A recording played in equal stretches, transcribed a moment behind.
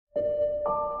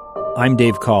I'm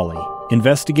Dave Cawley,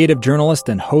 investigative journalist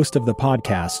and host of the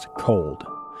podcast Cold.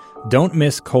 Don't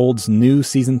miss Cold's new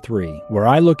Season 3, where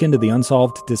I look into the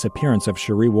unsolved disappearance of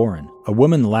Sheree Warren, a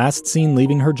woman last seen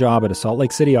leaving her job at a Salt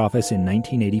Lake City office in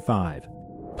 1985.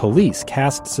 Police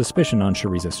cast suspicion on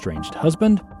Sheree's estranged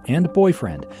husband and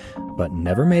boyfriend, but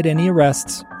never made any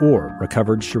arrests or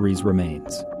recovered Sheree's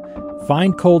remains.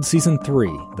 Find Cold Season 3,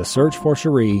 The Search for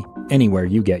Sheree, anywhere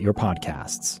you get your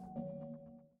podcasts.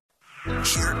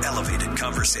 Hear elevated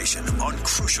conversation on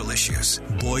crucial issues.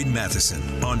 Boyd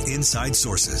Matheson on Inside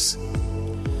Sources.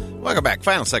 Welcome back.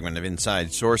 Final segment of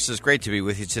Inside Sources. Great to be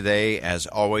with you today, as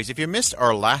always. If you missed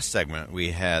our last segment,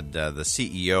 we had the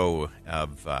CEO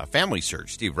of Family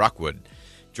Search, Steve Rockwood,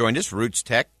 joined us. Roots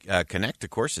Tech Connect,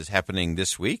 of course, is happening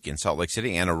this week in Salt Lake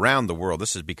City and around the world.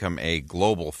 This has become a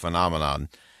global phenomenon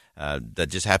that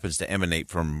just happens to emanate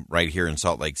from right here in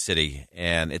Salt Lake City.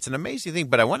 And it's an amazing thing,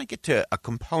 but I want to get to a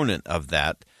component of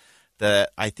that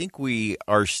I think we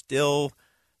are still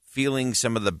feeling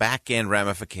some of the back-end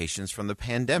ramifications from the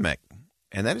pandemic.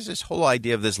 And that is this whole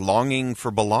idea of this longing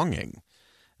for belonging.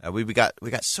 We got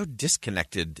so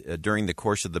disconnected during the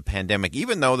course of the pandemic,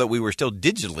 even though that we were still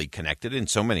digitally connected in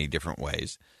so many different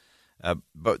ways.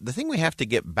 But the thing we have to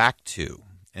get back to,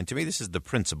 and to me this is the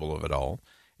principle of it all,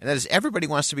 and that is everybody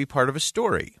wants to be part of a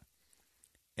story.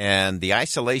 And the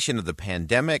isolation of the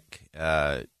pandemic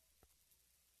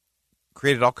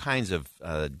created all kinds of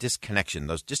disconnection,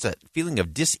 just a feeling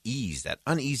of dis-ease, that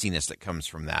uneasiness that comes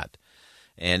from that.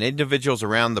 And individuals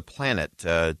around the planet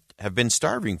have been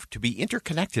starving to be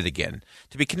interconnected again,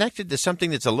 to be connected to something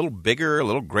that's a little bigger, a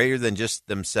little greater than just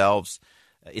themselves.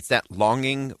 It's that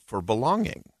longing for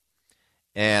belonging.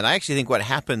 And I actually think what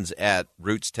happens at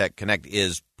Roots Tech Connect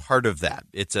is part of that.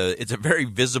 It's a very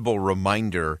visible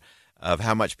reminder of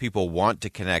how much people want to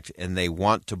connect and they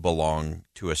want to belong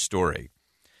to a story.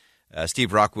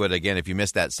 Steve Rockwood, again, if you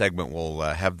missed that segment, we'll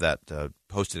have that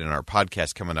posted in our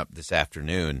podcast coming up this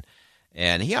afternoon.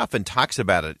 And he often talks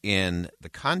about it in the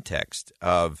context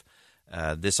of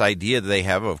this idea that they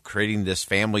have of creating this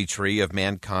family tree of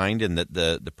mankind, and that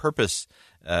the purpose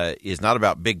is not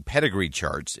about big pedigree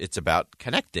charts. It's about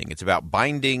connecting. It's about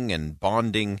binding and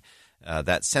bonding,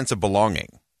 that sense of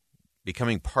belonging,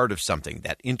 becoming part of something,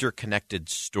 that interconnected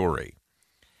story.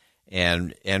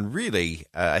 And really,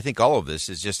 I think all of this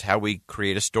is just how we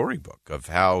create a storybook of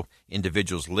how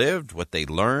individuals lived, what they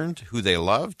learned, who they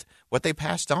loved, what they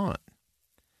passed on.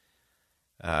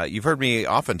 You've heard me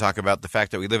often talk about the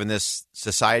fact that we live in this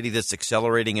society that's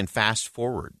accelerating and fast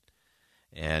forward.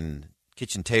 And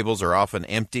kitchen tables are often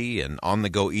empty, and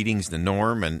on-the-go eating's the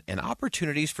norm, and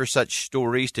opportunities for such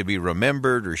stories to be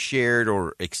remembered or shared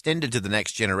or extended to the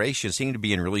next generation seem to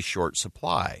be in really short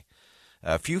supply.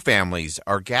 Few families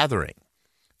are gathering.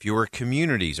 Fewer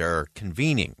communities are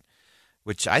convening,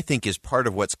 which I think is part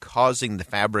of what's causing the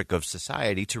fabric of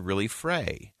society to really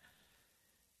fray.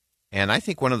 And I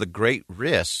think one of the great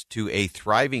risks to a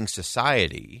thriving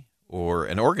society, or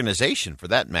an organization for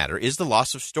that matter, is the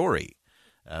loss of story.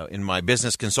 In my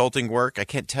business consulting work, I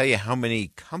can't tell you how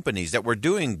many companies that were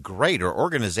doing great or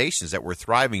organizations that were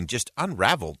thriving just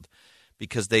unraveled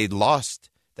because they lost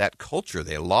that culture.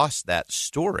 They lost that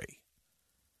story.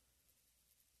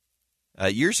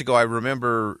 Years ago, I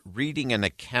remember reading an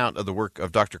account of the work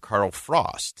of Dr. Carl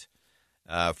Frost.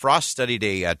 Frost studied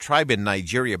a tribe in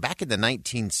Nigeria back in the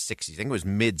 1960s. I think it was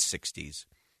mid-60s.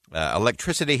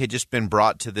 Electricity had just been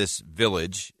brought to this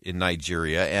village in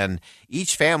Nigeria, and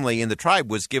each family in the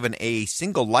tribe was given a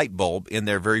single light bulb in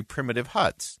their very primitive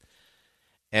huts.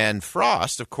 And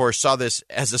Frost, of course, saw this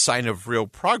as a sign of real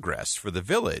progress for the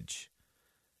village.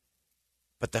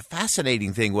 But the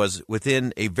fascinating thing was,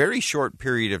 within a very short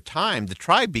period of time, the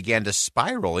tribe began to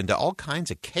spiral into all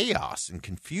kinds of chaos and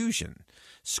confusion.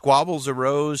 Squabbles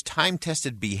arose,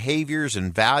 time-tested behaviors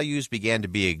and values began to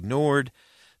be ignored.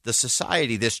 The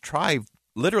society, this tribe,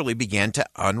 literally began to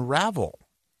unravel.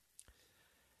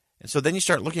 And so then you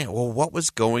start looking at, well, what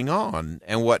was going on?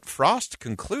 And what Frost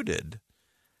concluded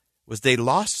was they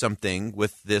lost something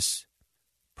with this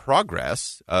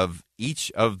progress of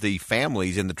each of the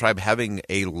families in the tribe having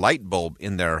a light bulb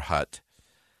in their hut.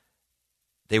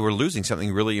 They were losing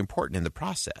something really important in the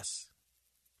process.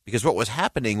 Because what was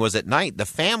happening was, at night, the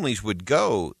families would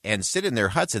go and sit in their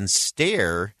huts and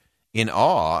stare in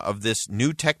awe of this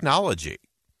new technology.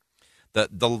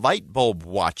 The light bulb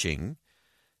watching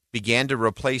began to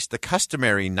replace the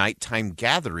customary nighttime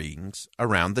gatherings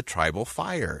around the tribal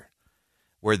fire,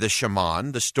 where the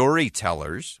shaman, the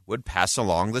storytellers, would pass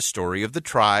along the story of the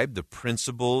tribe, the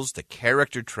principles, the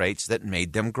character traits that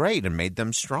made them great and made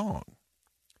them strong.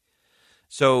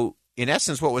 So, in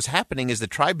essence, what was happening is the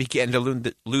tribe began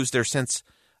to lose their sense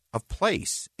of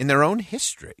place in their own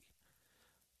history,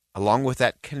 along with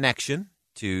that connection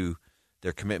to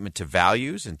their commitment to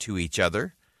values and to each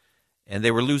other. And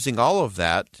they were losing all of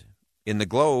that in the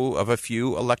glow of a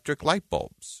few electric light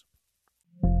bulbs.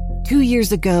 2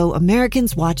 years ago,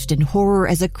 Americans watched in horror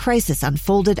as a crisis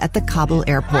unfolded at the Kabul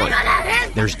airport.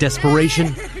 There's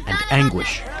desperation and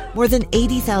anguish. More than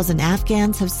 80,000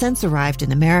 Afghans have since arrived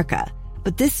in America,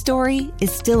 but this story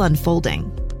is still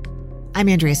unfolding. I'm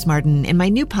Andrea Smartin. In my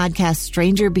new podcast,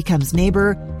 Stranger Becomes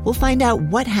Neighbor, we'll find out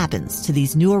what happens to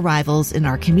these new arrivals in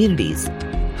our communities.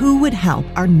 Who would help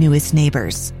our newest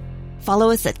neighbors?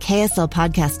 Follow us at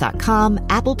kslpodcast.com,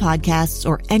 Apple Podcasts,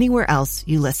 or anywhere else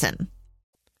you listen.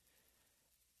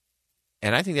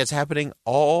 And I think that's happening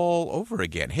all over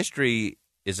again. History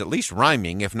is at least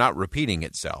rhyming, if not repeating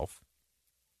itself.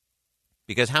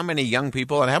 Because how many young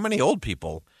people and how many old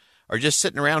people are just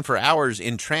sitting around for hours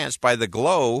entranced by the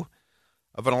glow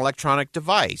of an electronic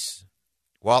device,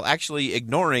 while actually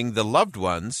ignoring the loved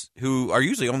ones who are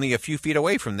usually only a few feet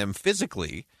away from them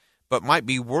physically, but might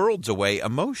be worlds away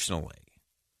emotionally.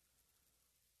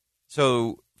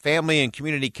 So family and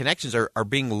community connections are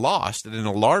being lost at an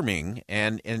alarming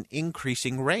and an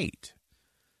increasing rate.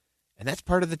 And that's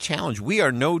part of the challenge. We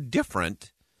are no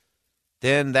different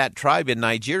than that tribe in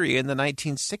Nigeria in the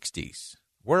 1960s.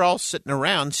 We're all sitting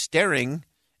around staring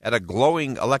at a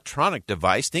glowing electronic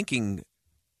device thinking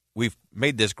we've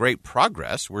made this great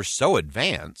progress. We're so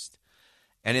advanced.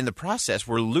 And in the process,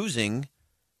 we're losing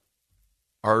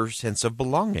our sense of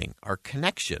belonging, our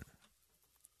connection.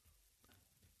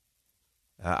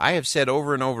 I have said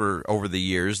over and over the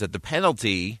years that the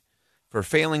penalty for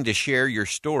failing to share your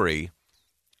story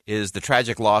is the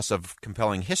tragic loss of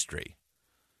compelling history.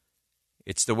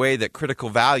 It's the way that critical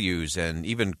values and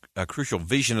even a crucial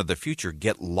vision of the future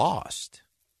get lost.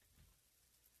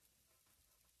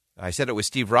 I said it with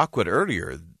Steve Rockwood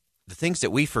earlier. The things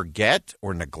that we forget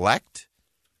or neglect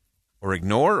or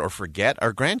ignore or forget,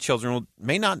 our grandchildren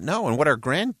may not know. And what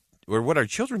our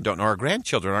children don't know, our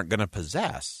grandchildren aren't going to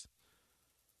possess.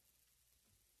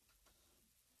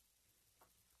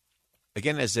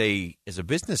 Again, as a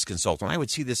business consultant, I would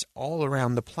see this all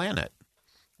around the planet.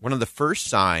 One of the first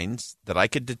signs that I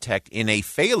could detect in a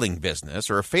failing business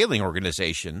or a failing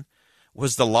organization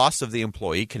was the loss of the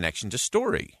employee connection to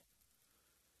story.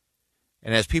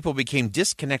 And as people became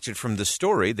disconnected from the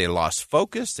story, they lost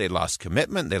focus, they lost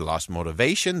commitment, they lost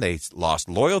motivation, they lost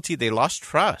loyalty, they lost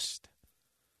trust.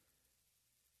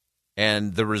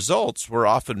 And the results were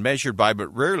often measured by,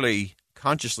 but rarely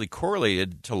consciously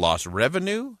correlated to lost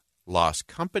revenue, lost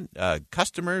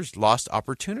customers, lost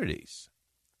opportunities.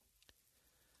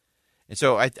 And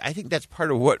so I think that's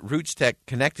part of what Roots Tech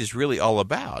Connect is really all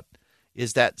about,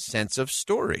 is that sense of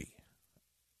story.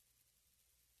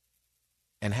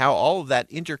 And how all of that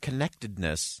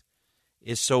interconnectedness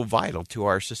is so vital to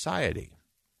our society.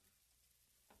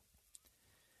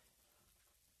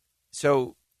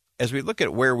 So as we look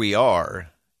at where we are,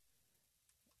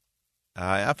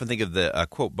 I often think of the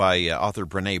quote by author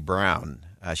Brené Brown.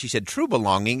 She said, "True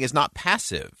belonging is not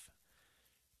passive.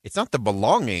 It's not the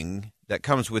belonging that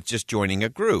comes with just joining a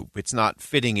group. It's not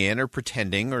fitting in or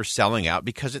pretending or selling out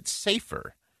because it's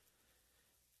safer.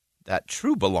 That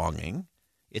true belonging,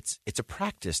 it's a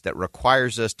practice that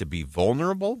requires us to be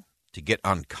vulnerable, to get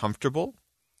uncomfortable.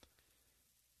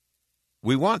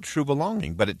 We want true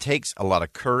belonging, but it takes a lot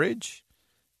of courage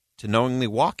to knowingly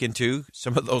walk into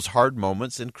some of those hard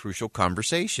moments and crucial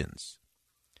conversations.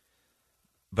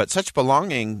 But such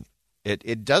belonging,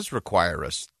 it does require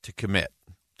us to commit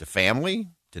to family,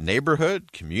 to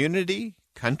neighborhood, community,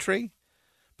 country.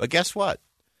 But guess what?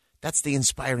 That's the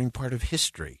inspiring part of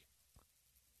history.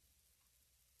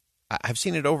 I've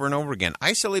seen it over and over again.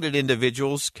 Isolated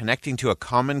individuals connecting to a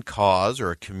common cause or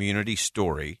a community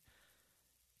story,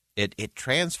 it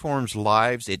transforms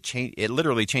lives. It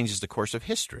literally changes the course of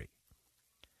history.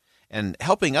 And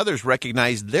helping others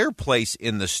recognize their place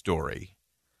in the story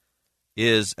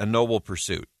is a noble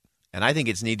pursuit. And I think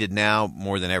it's needed now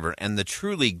more than ever. And the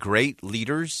truly great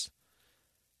leaders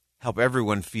help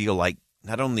everyone feel like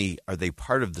not only are they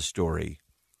part of the story,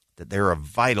 that they're a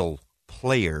vital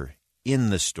player in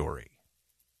the story.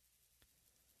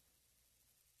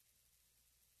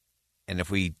 And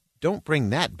if we don't bring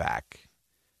that back,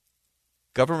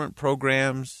 government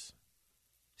programs,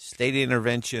 state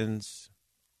interventions,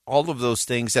 all of those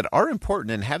things that are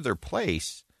important and have their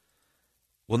place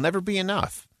will never be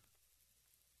enough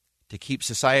to keep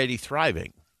society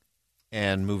thriving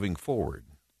and moving forward.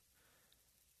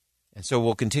 And so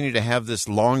we'll continue to have this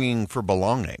longing for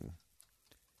belonging.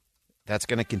 That's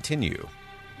going to continue.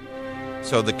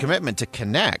 So the commitment to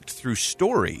connect through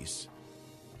stories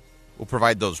We'll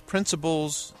provide those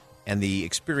principles and the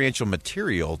experiential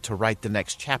material to write the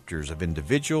next chapters of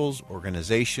individuals,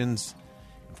 organizations,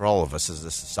 and for all of us as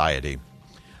a society.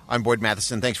 I'm Boyd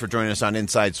Matheson. Thanks for joining us on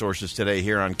Inside Sources today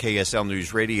here on KSL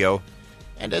News Radio.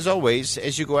 And as always,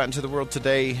 as you go out into the world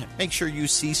today, make sure you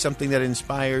see something that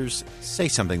inspires, say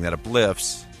something that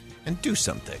uplifts, and do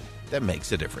something that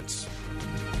makes a difference.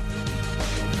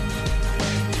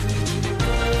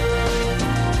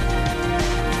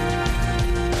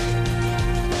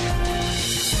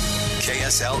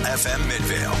 KSL FM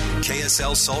Midvale,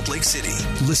 KSL Salt Lake City.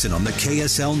 Listen on the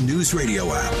KSL News Radio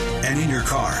app and in your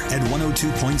car at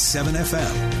 102.7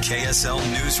 FM. KSL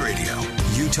News Radio,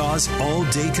 Utah's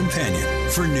all-day companion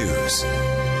for news.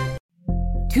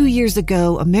 2 years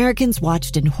ago, Americans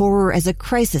watched in horror as a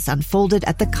crisis unfolded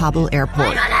at the Kabul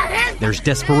airport. There's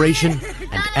desperation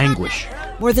and anguish.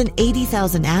 More than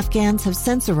 80,000 Afghans have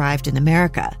since arrived in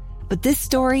America, but this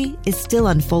story is still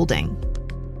unfolding.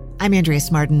 I'm Andrea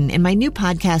Smartin. In my new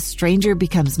podcast, Stranger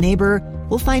Becomes Neighbor,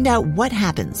 we'll find out what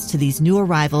happens to these new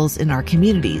arrivals in our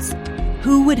communities.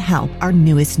 Who would help our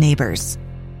newest neighbors?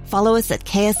 Follow us at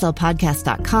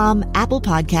kslpodcast.com, Apple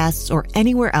Podcasts, or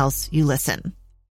anywhere else you listen.